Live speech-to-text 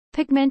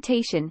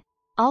Pigmentation,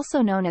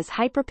 also known as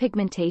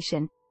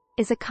hyperpigmentation,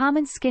 is a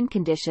common skin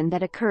condition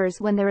that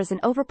occurs when there is an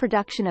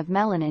overproduction of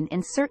melanin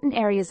in certain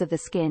areas of the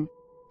skin,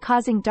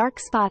 causing dark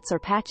spots or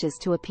patches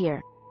to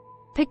appear.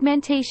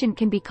 Pigmentation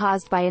can be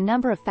caused by a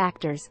number of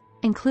factors,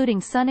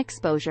 including sun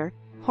exposure,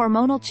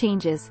 hormonal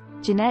changes,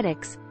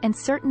 genetics, and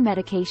certain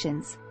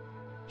medications.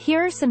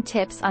 Here are some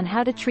tips on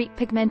how to treat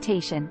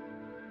pigmentation.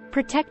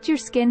 Protect your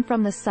skin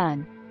from the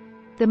sun.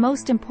 The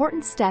most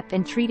important step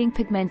in treating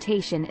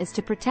pigmentation is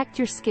to protect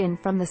your skin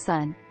from the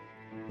sun.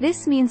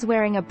 This means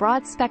wearing a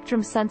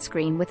broad-spectrum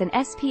sunscreen with an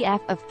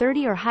SPF of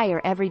 30 or higher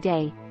every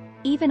day,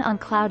 even on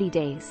cloudy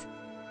days.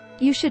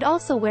 You should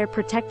also wear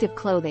protective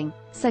clothing,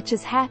 such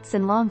as hats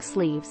and long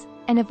sleeves,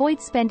 and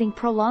avoid spending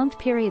prolonged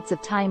periods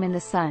of time in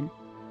the sun.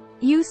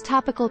 Use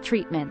topical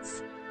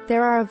treatments.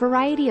 There are a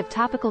variety of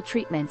topical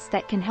treatments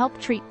that can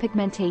help treat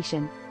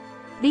pigmentation.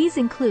 These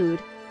include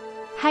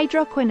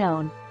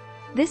hydroquinone.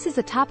 This is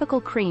a topical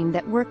cream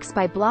that works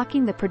by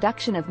blocking the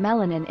production of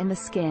melanin in the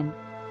skin.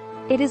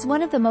 It is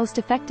one of the most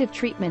effective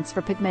treatments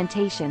for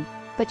pigmentation,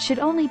 but should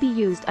only be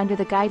used under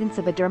the guidance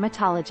of a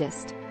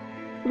dermatologist.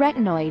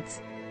 Retinoids.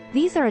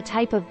 These are a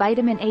type of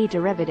vitamin A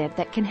derivative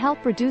that can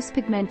help reduce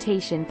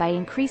pigmentation by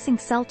increasing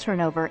cell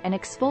turnover and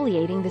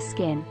exfoliating the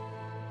skin.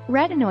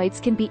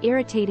 Retinoids can be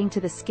irritating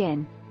to the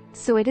skin,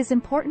 so it is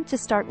important to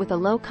start with a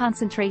low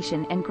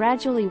concentration and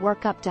gradually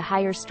work up to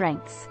higher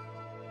strengths.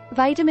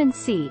 Vitamin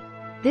C.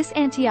 This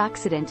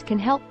antioxidant can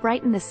help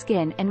brighten the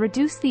skin and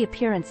reduce the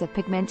appearance of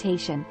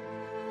pigmentation.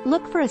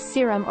 Look for a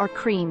serum or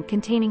cream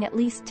containing at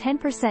least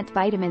 10%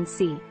 vitamin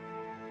C.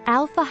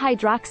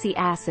 Alpha-hydroxy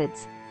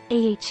acids,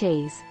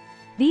 AHAs.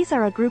 These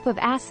are a group of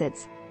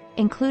acids,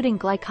 including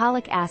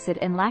glycolic acid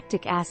and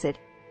lactic acid,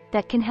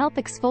 that can help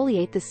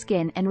exfoliate the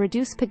skin and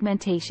reduce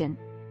pigmentation.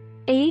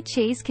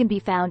 AHAs can be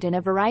found in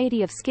a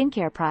variety of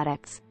skincare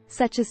products,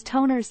 such as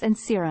toners and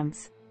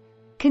serums.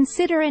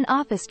 Consider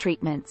in-office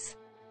treatments.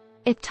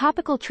 If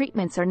topical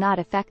treatments are not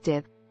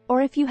effective,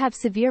 or if you have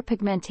severe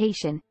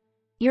pigmentation,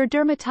 your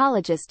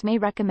dermatologist may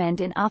recommend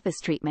in-office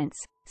treatments,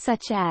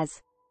 such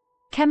as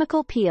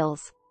chemical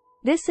peels.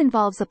 This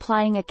involves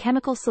applying a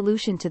chemical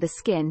solution to the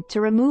skin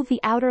to remove the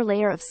outer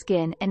layer of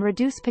skin and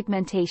reduce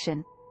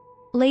pigmentation.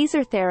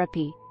 Laser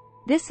therapy.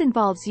 This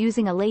involves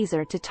using a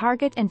laser to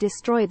target and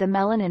destroy the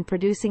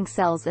melanin-producing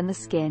cells in the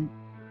skin.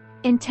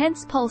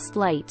 Intense pulsed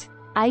light,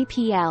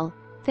 IPL,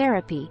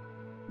 therapy.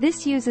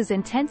 This uses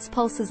intense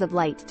pulses of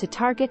light to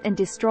target and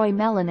destroy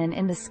melanin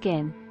in the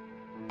skin.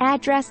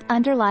 Address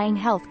underlying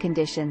health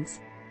conditions.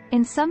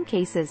 In some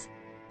cases,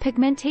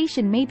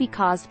 pigmentation may be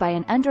caused by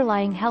an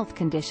underlying health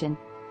condition,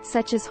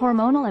 such as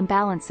hormonal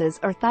imbalances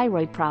or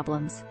thyroid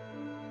problems.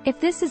 If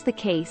this is the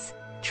case,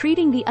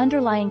 treating the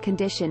underlying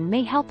condition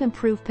may help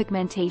improve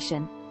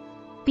pigmentation.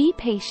 Be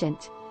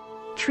patient.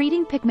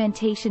 Treating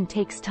pigmentation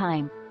takes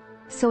time,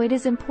 so it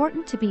is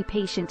important to be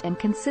patient and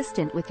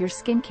consistent with your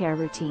skincare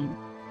routine.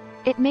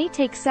 It may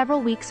take several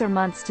weeks or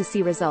months to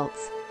see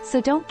results, so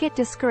don't get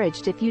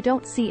discouraged if you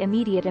don't see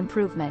immediate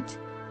improvement.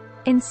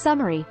 In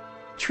summary,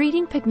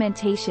 treating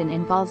pigmentation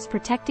involves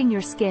protecting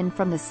your skin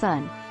from the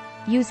sun,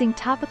 using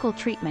topical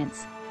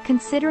treatments,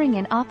 considering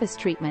in-office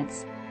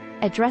treatments,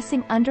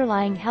 addressing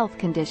underlying health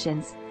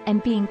conditions,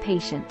 and being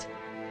patient.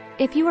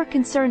 If you are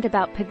concerned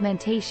about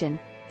pigmentation,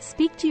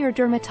 speak to your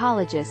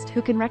dermatologist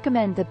who can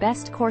recommend the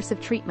best course of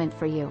treatment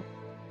for you.